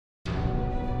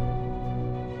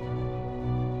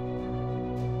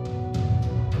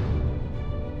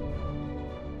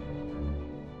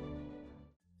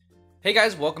Hey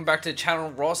guys, welcome back to the channel.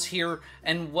 Ross here,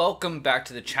 and welcome back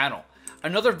to the channel.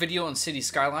 Another video on City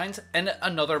Skylines and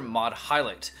another mod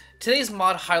highlight. Today's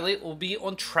mod highlight will be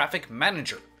on Traffic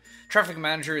Manager. Traffic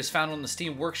Manager is found on the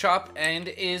Steam Workshop and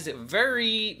is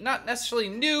very, not necessarily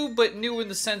new, but new in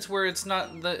the sense where it's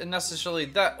not necessarily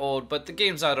that old, but the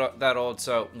game's not that old,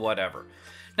 so whatever.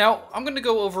 Now, I'm going to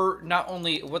go over not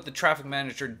only what the Traffic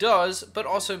Manager does, but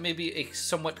also maybe a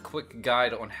somewhat quick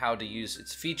guide on how to use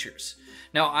its features.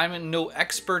 Now, I'm no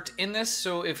expert in this,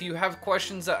 so if you have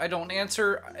questions that I don't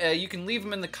answer, you can leave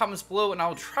them in the comments below and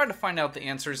I'll try to find out the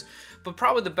answers. But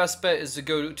probably the best bet is to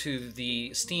go to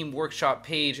the Steam Workshop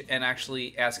page and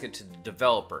actually ask it to the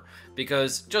developer,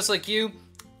 because just like you,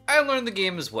 I learned the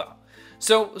game as well.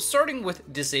 So, starting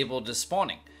with Disable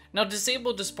Despawning. Now,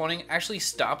 Disable Despawning actually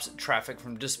stops traffic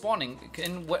from despawning,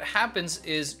 and what happens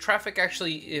is traffic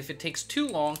actually, if it takes too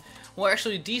long, will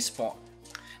actually despawn.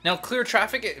 Now, clear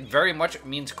traffic, it very much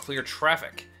means clear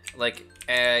traffic. Like,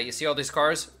 you see all these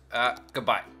cars?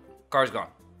 Goodbye. Car's gone.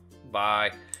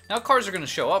 Bye. Now, cars are going to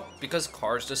show up because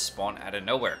cars just spawn out of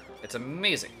nowhere. It's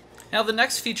amazing. Now, the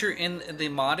next feature in the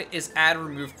mod is add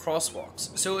remove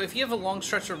crosswalks. So if you have a long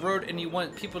stretch of road and you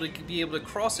want people to be able to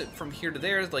cross it from here to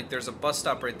there, like there's a bus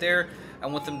stop right there, I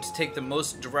want them to take the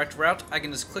most direct route, I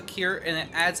can just click here and it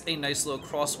adds a nice little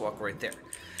crosswalk right there.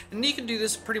 And you can do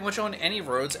this pretty much on any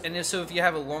roads, and so if you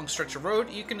have a long stretch of road,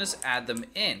 you can just add them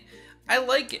in. I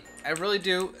like it, I really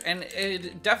do, and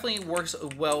it definitely works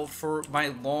well for my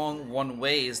long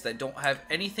one-ways that don't have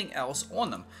anything else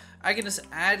on them. I can just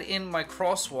add in my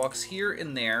crosswalks here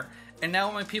and there, and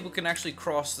now my people can actually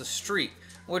cross the street,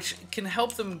 which can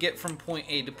help them get from point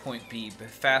A to point B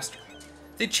faster.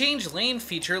 The change lane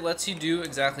feature lets you do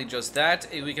exactly just that.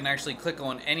 We can actually click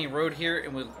on any road here,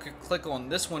 and we'll click on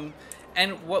this one,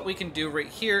 and what we can do right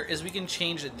here is we can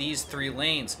change these three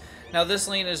lanes. Now this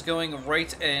lane is going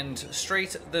right and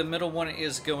straight, the middle one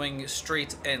is going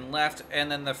straight and left,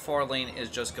 and then the far lane is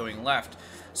just going left.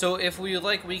 So if we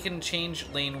like, we can change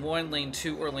lane 1, lane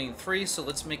 2, or lane 3, so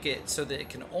let's make it so that it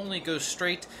can only go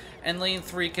straight, and lane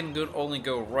 3 can only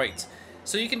go right.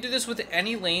 So you can do this with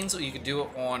any lanes, or you can do it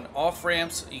on off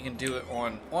ramps, you can do it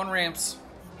on ramps.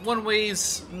 One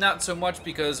ways, not so much,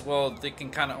 because, well, they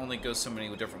can kind of only go so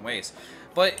many different ways.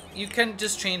 But you can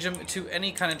just change them to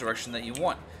any kind of direction that you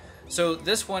want. So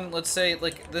this one, let's say,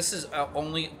 like, this is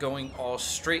only going all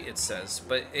straight, it says,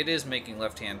 but it is making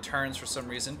left-hand turns for some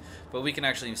reason. But we can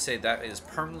actually say that is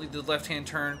permanently the left-hand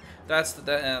turn. That's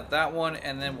that one,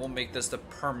 and then we'll make this the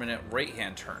permanent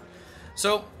right-hand turn.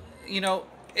 So, you know,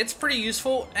 it's pretty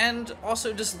useful, and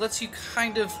also just lets you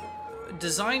kind of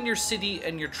design your city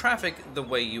and your traffic the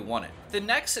way you want it. The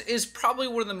next is probably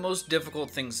one of the most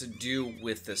difficult things to do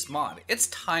with this mod. It's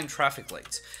time traffic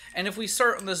lights. And if we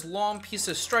start on this long piece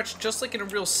of stretch, just like in a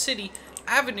real city,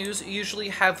 avenues usually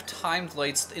have timed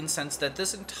lights in the sense that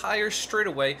this entire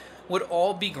straightaway would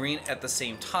all be green at the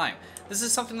same time. This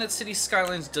is something that City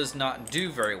Skylines does not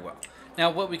do very well.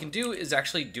 Now what we can do is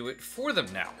actually do it for them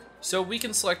now. So we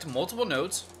can select multiple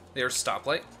nodes. There's a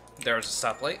stoplight, there's a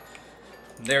stoplight,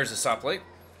 there's a stoplight,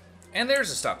 and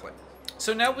there's a stoplight.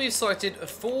 So now we've selected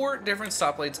 4 different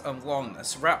stoplights along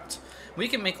this route. We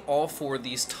can make all 4 of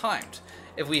these timed.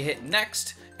 If we hit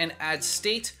next and add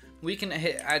state, we can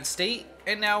hit add state,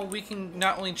 and now we can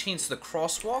not only change the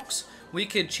crosswalks, we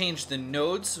could change the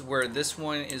nodes where this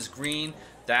one is green,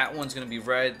 that one's going to be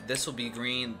red, this will be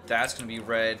green, that's going to be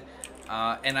red,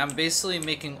 and I'm basically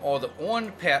making all the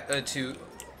on path to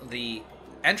the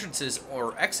entrances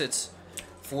or exits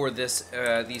for this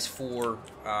these four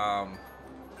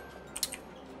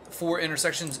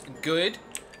intersections good,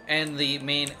 and the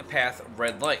main path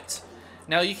red lights.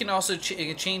 Now you can also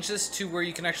change this to where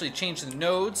you can actually change the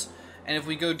nodes, and if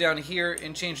we go down here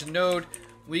and change the node,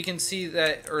 we can see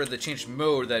that, or the change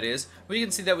mode that is, we can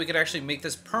see that we could actually make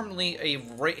this permanently a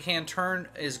right-hand turn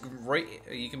is right.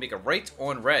 You can make a right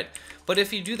on red. But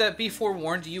if you do that, be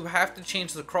forewarned, you have to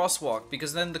change the crosswalk,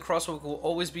 because then the crosswalk will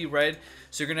always be red,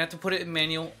 so you're gonna have to put it in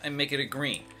manual and make it a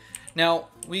green. Now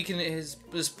we can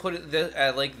just put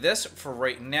it like this for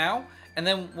right now, and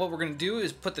then what we're gonna do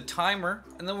is put the timer,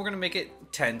 and then we're gonna make it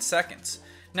 10 seconds.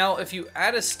 Now if you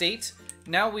add a state,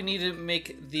 now we need to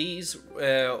make these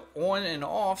on and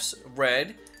offs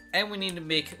red, and we need to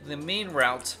make the main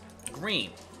route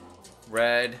green.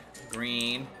 Red,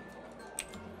 green,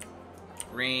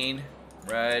 green,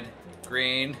 red,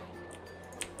 green,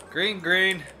 green,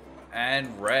 green,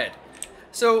 and red.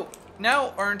 So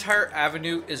now our entire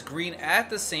avenue is green at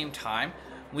the same time.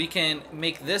 We can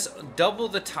make this double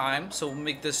the time, so we'll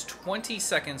make this 20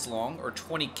 seconds long, or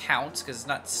 20 counts, because it's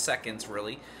not seconds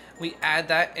really. we add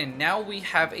that, and now we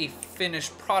have a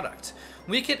finished product.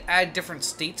 We could add different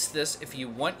states to this if you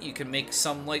want. You can make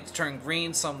some lights turn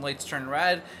green, some lights turn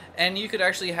red, and you could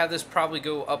actually have this probably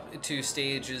go up to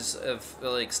stages of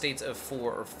like states of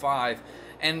 4 or 5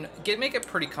 and make it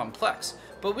pretty complex.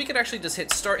 But we could actually just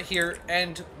hit start here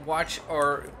and watch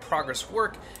our progress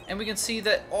work, and we can see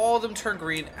that all of them turn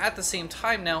green at the same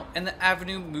time now, and the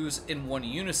avenue moves in one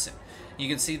unison. You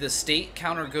can see the state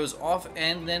counter goes off,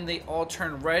 and then they all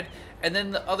turn red, and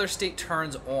then the other state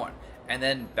turns on, and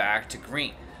then back to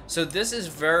green. So this is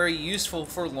very useful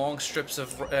for long strips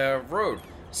of road.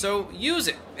 So use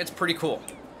it. It's pretty cool.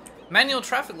 Manual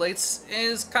traffic lights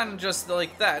is kind of just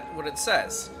like that, what it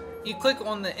says. You click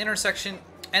on the intersection,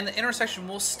 and the intersection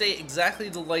will stay exactly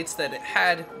the lights that it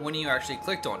had when you actually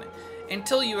clicked on it,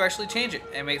 until you actually change it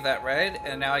and make that red,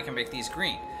 and now I can make these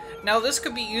green. Now this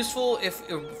could be useful if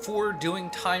for doing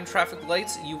time traffic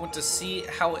lights, you want to see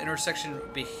how an intersection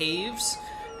behaves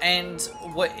and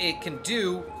what it can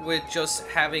do with just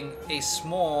having a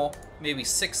small, maybe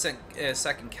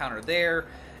 6-second counter there,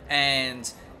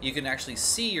 and you can actually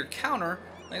see your counter.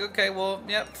 Like, okay, well,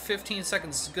 yep, 15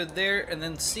 seconds is good there, and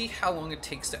then see how long it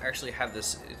takes to actually have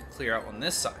this clear out on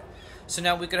this side. So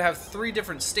now we could have 3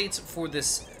 different states for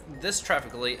this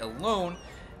traffic light alone,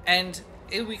 and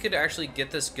we could actually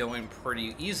get this going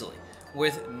pretty easily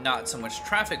with not so much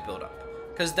traffic buildup,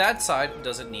 because that side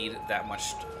doesn't need that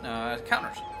much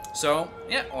counters. So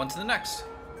yeah, on to the next.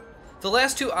 The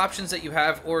last 2 options that you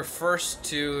have, or first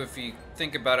 2, if you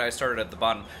think about it, I started at the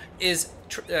bottom, is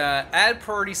add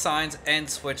priority signs and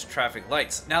switch traffic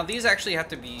lights. Now these actually have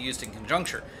to be used in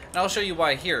conjunction, and I'll show you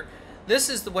why here. This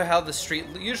is the way how the street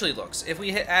usually looks. If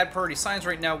we hit add priority signs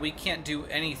right now, we can't do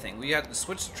anything. We have to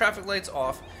switch the traffic lights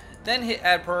off, then hit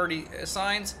add priority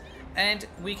signs, and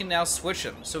we can now switch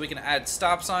them. So we can add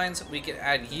stop signs, we can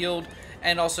add yield,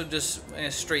 and also just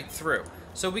straight through.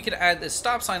 So we could add this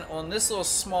stop sign on this little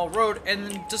small road, and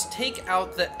then just take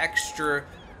out the extra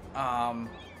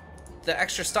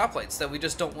stoplights that we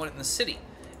just don't want in the city.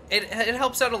 It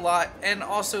helps out a lot, and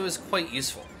also is quite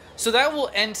useful. So that will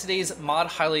end today's mod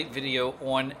highlight video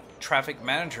on Traffic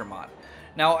Manager mod.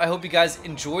 Now I hope you guys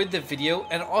enjoyed the video,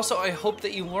 and also I hope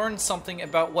that you learned something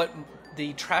about what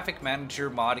the Traffic Manager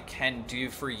mod can do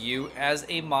for you as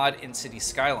a mod in City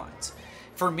Skylines.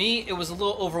 For me, it was a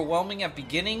little overwhelming at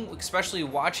beginning, especially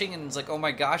watching, and it's like, oh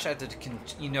my gosh, I have to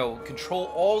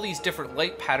control all these different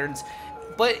light patterns.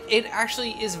 But it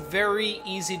actually is very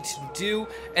easy to do,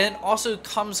 and it also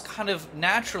comes kind of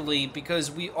naturally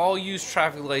because we all use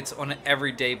traffic lights on an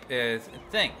everyday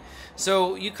thing.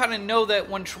 So you kind of know that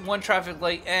when one traffic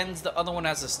light ends, the other one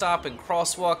has to stop, and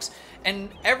crosswalks, and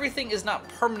everything is not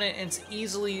permanent, and it's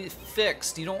easily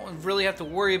fixed. You don't really have to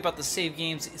worry about the save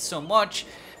games so much,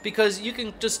 because you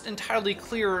can just entirely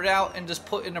clear it out and just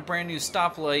put in a brand new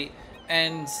stoplight,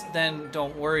 and then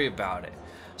don't worry about it.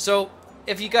 So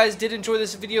if you guys did enjoy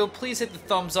this video, please hit the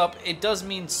thumbs up. It does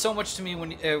mean so much to me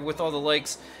when with all the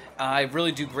likes. I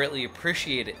really do greatly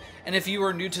appreciate it. And if you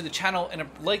are new to the channel and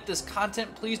like this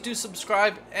content, please do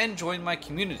subscribe and join my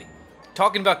community.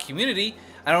 Talking about community,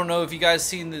 I don't know if you guys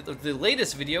seen the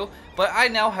latest video, but I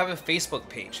now have a Facebook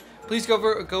page. Please go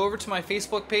over to my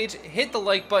Facebook page, hit the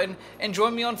like button, and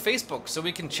join me on Facebook so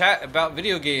we can chat about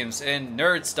video games and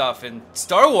nerd stuff and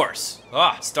Star Wars.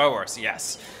 Star Wars,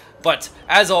 yes. But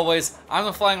as always, I'm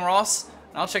the Flying Ross,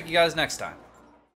 and I'll check you guys next time.